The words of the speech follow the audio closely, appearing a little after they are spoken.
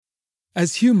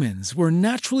As humans, we're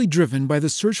naturally driven by the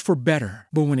search for better.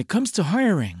 But when it comes to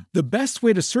hiring, the best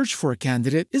way to search for a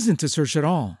candidate isn't to search at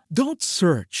all. Don't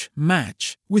search,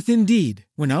 match with Indeed.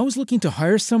 When I was looking to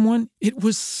hire someone, it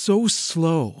was so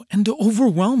slow and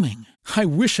overwhelming. I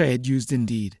wish I had used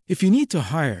Indeed. If you need to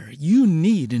hire, you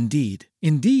need Indeed.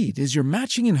 Indeed is your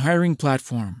matching and hiring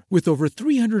platform with over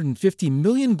 350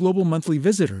 million global monthly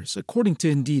visitors, according to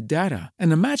Indeed data,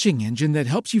 and a matching engine that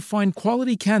helps you find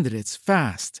quality candidates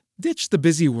fast. Ditch the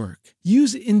busy work.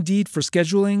 Use Indeed for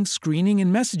scheduling, screening,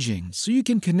 and messaging so you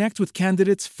can connect with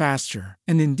candidates faster.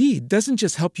 And Indeed doesn't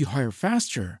just help you hire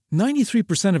faster.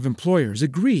 93% of employers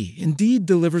agree Indeed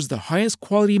delivers the highest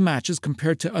quality matches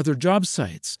compared to other job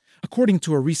sites, according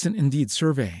to a recent Indeed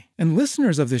survey. And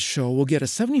listeners of this show will get a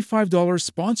 $75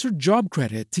 sponsored job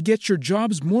credit to get your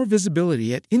jobs more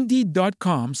visibility at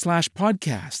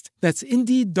Indeed.com/podcast. That's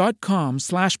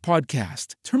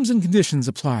Indeed.com/podcast. Terms and conditions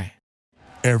apply.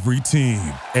 Every team,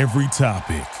 every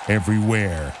topic,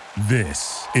 everywhere.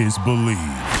 This is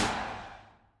Believe.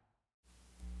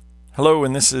 Hello,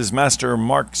 and this is Master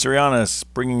Mark Sirianis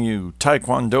bringing you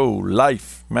Taekwondo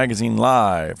Life Magazine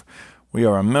Live. We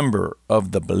are a member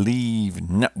of the Believe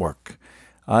Network.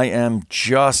 I am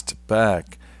just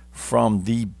back from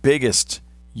the biggest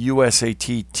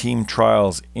USAT team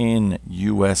trials in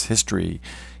U.S. history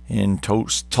in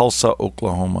Tulsa,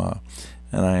 Oklahoma.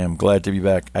 And I am glad to be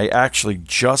back. I actually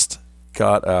just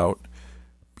got out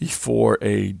before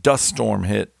a dust storm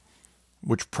hit,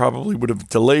 which probably would have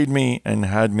delayed me and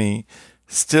had me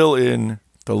still in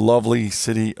the lovely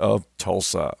city of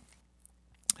Tulsa.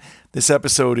 This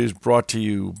episode is brought to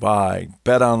you by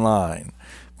BetOnline.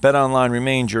 BetOnline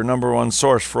remains your number one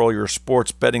source for all your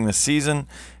sports betting this season.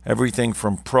 Everything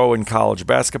from pro and college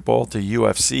basketball to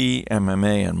UFC,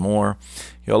 MMA, and more.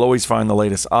 You'll always find the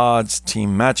latest odds,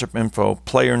 team matchup info,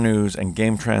 player news, and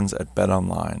game trends at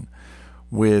BetOnline.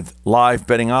 With live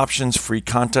betting options, free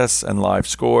contests, and live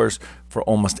scores for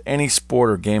almost any sport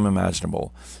or game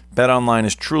imaginable, BetOnline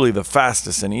is truly the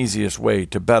fastest and easiest way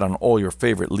to bet on all your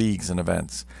favorite leagues and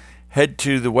events. Head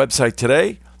to the website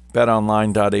today,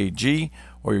 betonline.ag,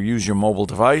 or use your mobile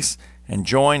device and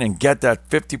join and get that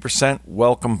 50%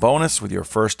 welcome bonus with your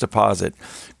first deposit.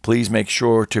 Please make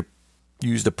sure to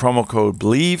use the promo code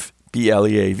BELIEVE,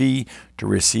 BLEAV, to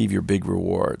receive your big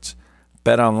rewards.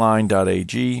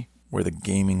 betonline.ag, where the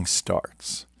gaming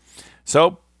starts.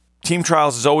 So, team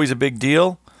trials is always a big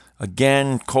deal.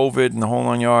 Again, COVID and the whole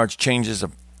 9 yards, changes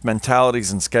of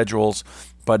mentalities and schedules,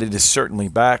 but it is certainly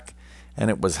back, and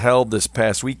it was held this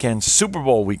past weekend, Super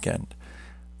Bowl weekend.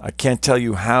 I can't tell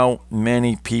you how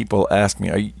many people ask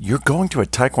me, you're going to a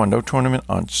Taekwondo tournament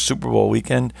on Super Bowl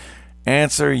weekend?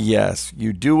 Answer, yes.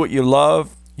 You do what you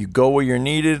love, you go where you're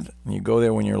needed, and you go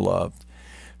there when you're loved.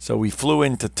 So we flew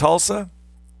into Tulsa,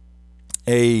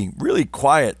 a really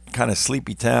quiet, kind of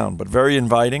sleepy town, but very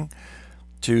inviting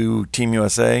to Team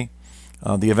USA.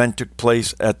 The event took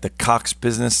place at the Cox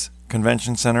Business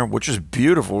Convention Center, which is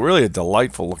beautiful, really a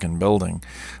delightful looking building.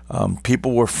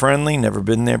 People were friendly, never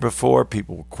been there before.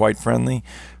 People were quite friendly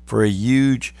for a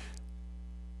huge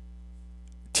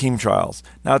team trials.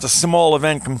 Now, it's a small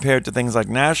event compared to things like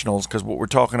nationals, because what we're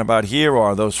talking about here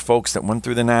are those folks that went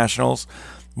through the nationals,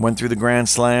 went through the Grand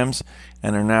Slams,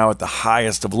 and are now at the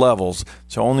highest of levels.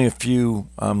 So only a few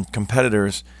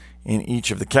competitors in each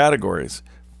of the categories.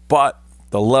 But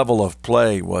the level of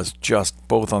play was just,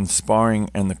 both on the sparring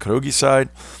and the Kyogi side,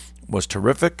 was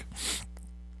terrific.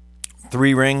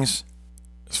 3 rings,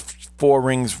 4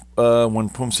 rings when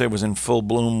Poomsae was in full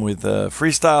bloom with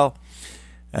freestyle,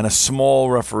 and a small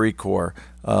referee corps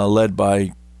led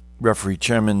by referee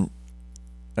chairman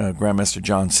Grandmaster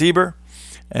John Sieber,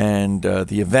 and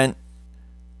the event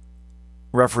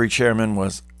referee chairman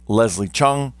was Leslie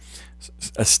Chung,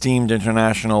 esteemed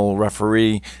international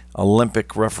referee,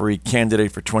 Olympic referee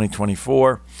candidate for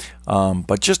 2024,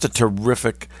 but just a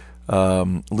terrific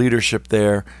leadership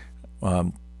there.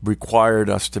 Required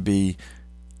us to be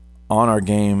on our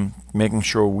game, making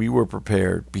sure we were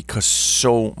prepared, because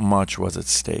so much was at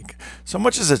stake. So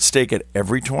much is at stake at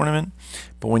every tournament,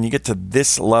 but when you get to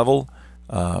this level,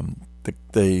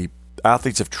 the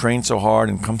athletes have trained so hard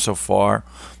and come so far.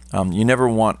 You never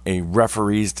want a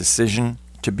referee's decision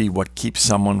to be what keeps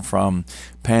someone from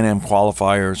Pan Am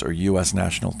qualifiers or U.S.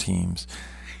 national teams.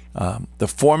 The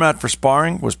format for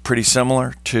sparring was pretty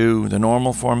similar to the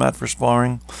normal format for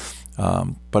sparring,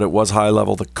 but it was high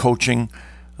level. The coaching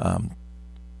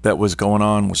that was going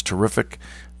on was terrific.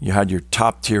 You had your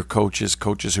top tier coaches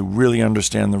who really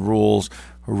understand the rules,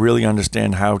 who really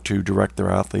understand how to direct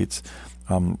their athletes.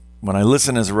 When I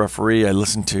listen as a referee,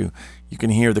 you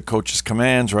can hear the coach's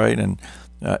commands, right? And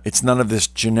It's none of this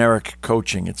generic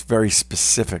coaching. It's very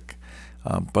specific.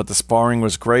 But the sparring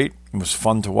was great. It was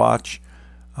fun to watch.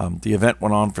 The event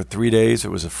went on for 3 days.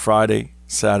 It was a Friday,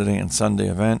 Saturday, and Sunday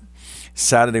event.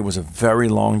 Saturday was a very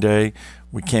long day.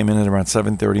 We came in at around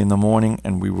 7:30 in the morning,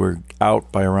 and we were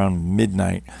out by around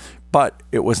midnight. But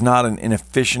it was not an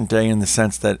inefficient day in the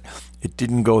sense that it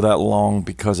didn't go that long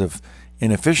because of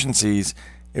inefficiencies.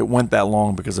 It went that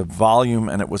long because of volume,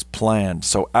 and it was planned.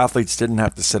 So athletes didn't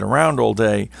have to sit around all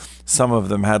day. Some of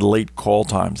them had late call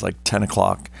times, like 10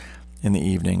 o'clock in the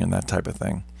evening and that type of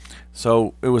thing.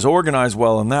 So it was organized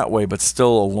well in that way, but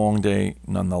still a long day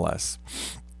nonetheless.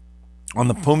 On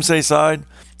the Poomsae side,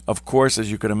 of course, as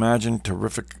you could imagine,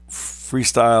 terrific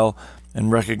freestyle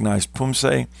and recognized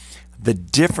Poomsae. The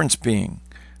difference being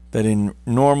that in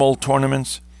normal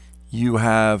tournaments, you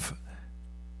have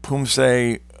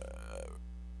Poomsae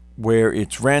where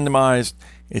it's randomized,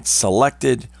 it's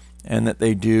selected, and that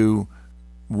they do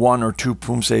 1 or 2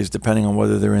 Poomsaes depending on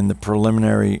whether they're in the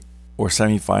preliminary or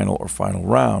semifinal or final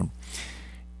round.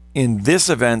 In this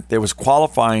event, there was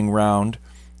qualifying round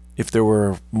if there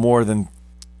were more than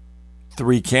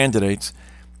 3 candidates.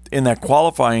 In that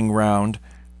qualifying round,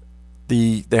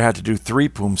 they had to do 3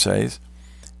 Poomsaes.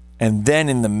 And then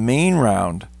in the main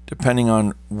round, depending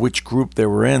on which group they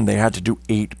were in, they had to do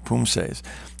 8 Poomsaes.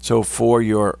 So for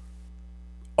your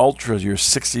ultras, your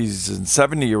 60s and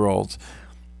 70-year-olds,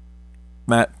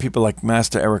 people like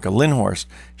Master Erica Lindhorst,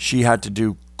 she had to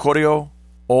do Koryo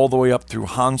all the way up through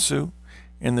Hansu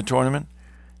in the tournament,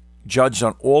 judged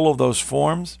on all of those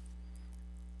forms,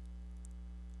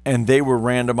 and they were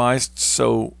randomized,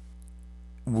 so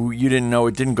you didn't know,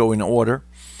 it didn't go in order,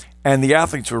 and the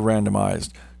athletes were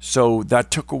randomized. So that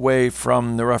took away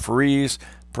from the referees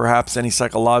perhaps any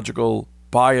psychological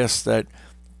bias that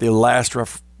the last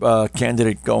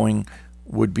candidate going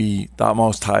would be the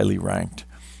most highly ranked.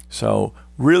 So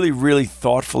really, really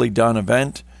thoughtfully done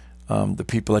event. The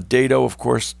people at Dado, of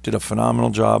course, did a phenomenal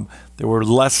job. There were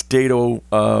less Dado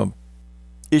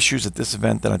issues at this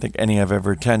event than I think any I've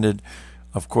ever attended.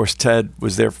 Of course, Ted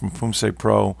was there from Poomsae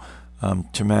Pro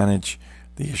to manage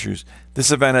the issues.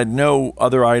 This event had no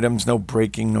other items, no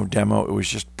breaking, no demo. It was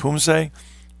just Poomsae,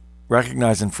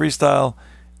 recognized in freestyle,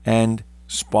 and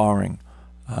sparring.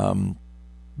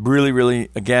 Really, really,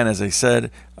 again, as I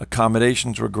said,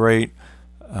 accommodations were great.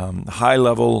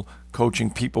 High-level coaching,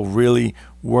 people really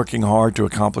working hard to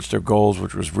accomplish their goals,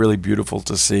 which was really beautiful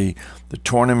to see. The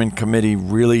tournament committee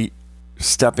really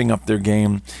stepping up their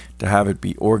game to have it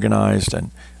be organized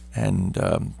and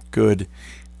good.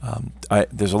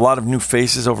 There's a lot of new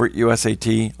faces over at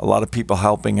USAT, a lot of people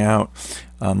helping out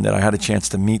that I had a chance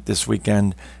to meet this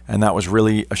weekend, and that was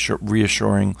really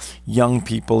reassuring. Young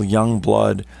people, young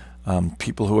blood,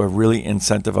 people who are really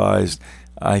incentivized,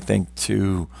 I think,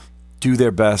 to do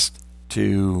their best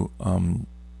to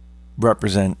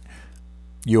represent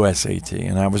USAT.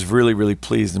 And I was really, really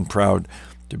pleased and proud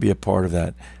to be a part of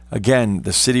that. Again,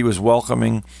 the city was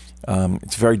welcoming.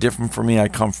 It's very different for me. I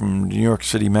come from the New York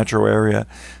City metro area,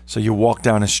 so you walk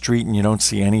down a street and you don't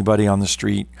see anybody on the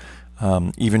street,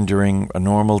 even during a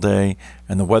normal day,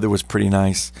 and the weather was pretty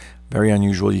nice, very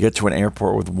unusual. You get to an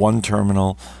airport with 1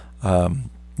 terminal,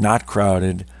 not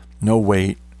crowded, no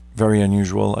wait, very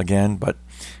unusual again, but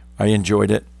I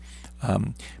enjoyed it.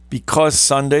 Because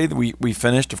Sunday, we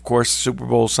finished, of course, Super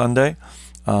Bowl Sunday,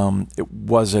 it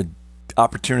was an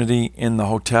opportunity in the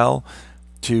hotel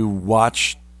to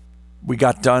watch. We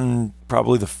got done,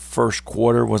 probably the first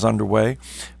quarter was underway,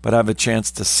 but I have a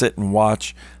chance to sit and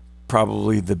watch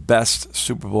probably the best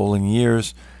Super Bowl in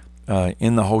years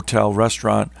in the hotel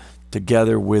restaurant,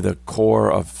 together with a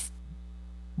core of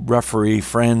referee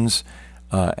friends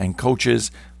and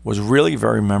coaches. Was really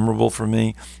very memorable for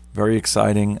me, very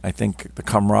exciting. I think the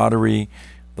camaraderie,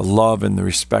 the love, and the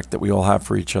respect that we all have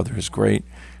for each other is great.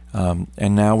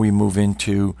 And now we move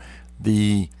into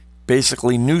the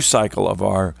basically new cycle of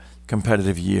our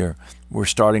competitive year. We're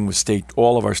starting with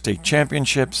all of our state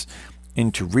championships,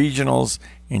 into regionals,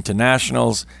 into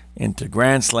nationals, into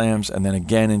Grand Slams, and then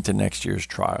again into next year's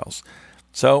trials.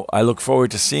 So I look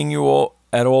forward to seeing you all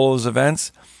at all those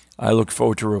events. I look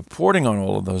forward to reporting on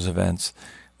all of those events.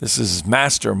 This is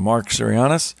Master Mark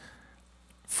Sirianis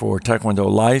for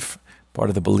Taekwondo Life, part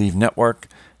of the Believe Network,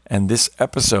 and this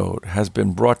episode has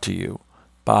been brought to you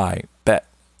by Bet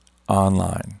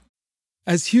Online.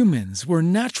 As humans, we're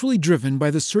naturally driven by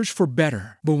the search for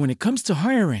better. But when it comes to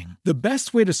hiring, the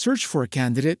best way to search for a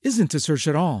candidate isn't to search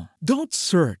at all. Don't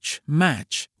search,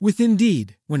 match with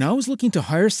Indeed. When I was looking to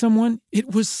hire someone,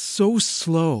 it was so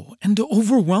slow and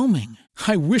overwhelming.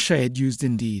 I wish I had used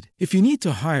Indeed. If you need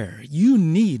to hire, you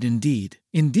need Indeed.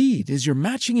 Indeed is your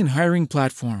matching and hiring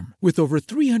platform with over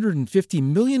 350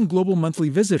 million global monthly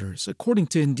visitors, according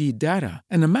to Indeed data,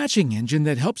 and a matching engine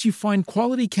that helps you find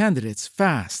quality candidates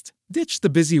fast. Ditch the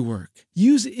busy work.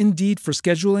 Use Indeed for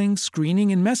scheduling,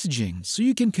 screening, and messaging so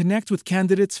you can connect with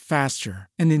candidates faster.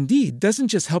 And Indeed doesn't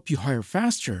just help you hire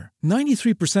faster.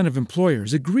 93% of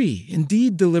employers agree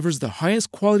Indeed delivers the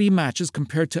highest quality matches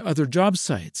compared to other job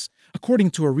sites,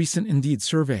 according to a recent Indeed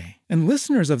survey. And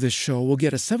listeners of this show will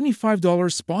get a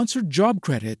 $75 sponsored job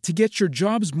credit to get your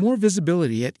jobs more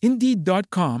visibility at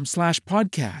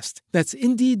Indeed.com/podcast. That's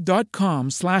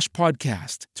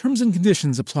Indeed.com/podcast. Terms and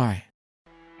conditions apply.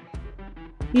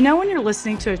 You know when you're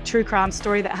listening to a true crime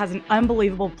story that has an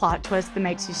unbelievable plot twist that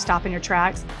makes you stop in your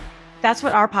tracks? That's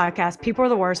what our podcast, People Are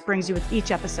the Worst, brings you with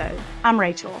each episode. I'm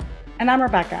Rachel. And I'm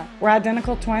Rebecca. We're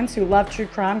identical twins who love true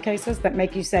crime cases that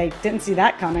make you say, didn't see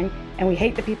that coming, and we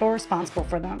hate the people responsible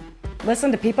for them.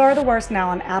 Listen to People Are the Worst now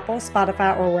on Apple,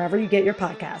 Spotify, or wherever you get your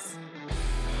podcasts.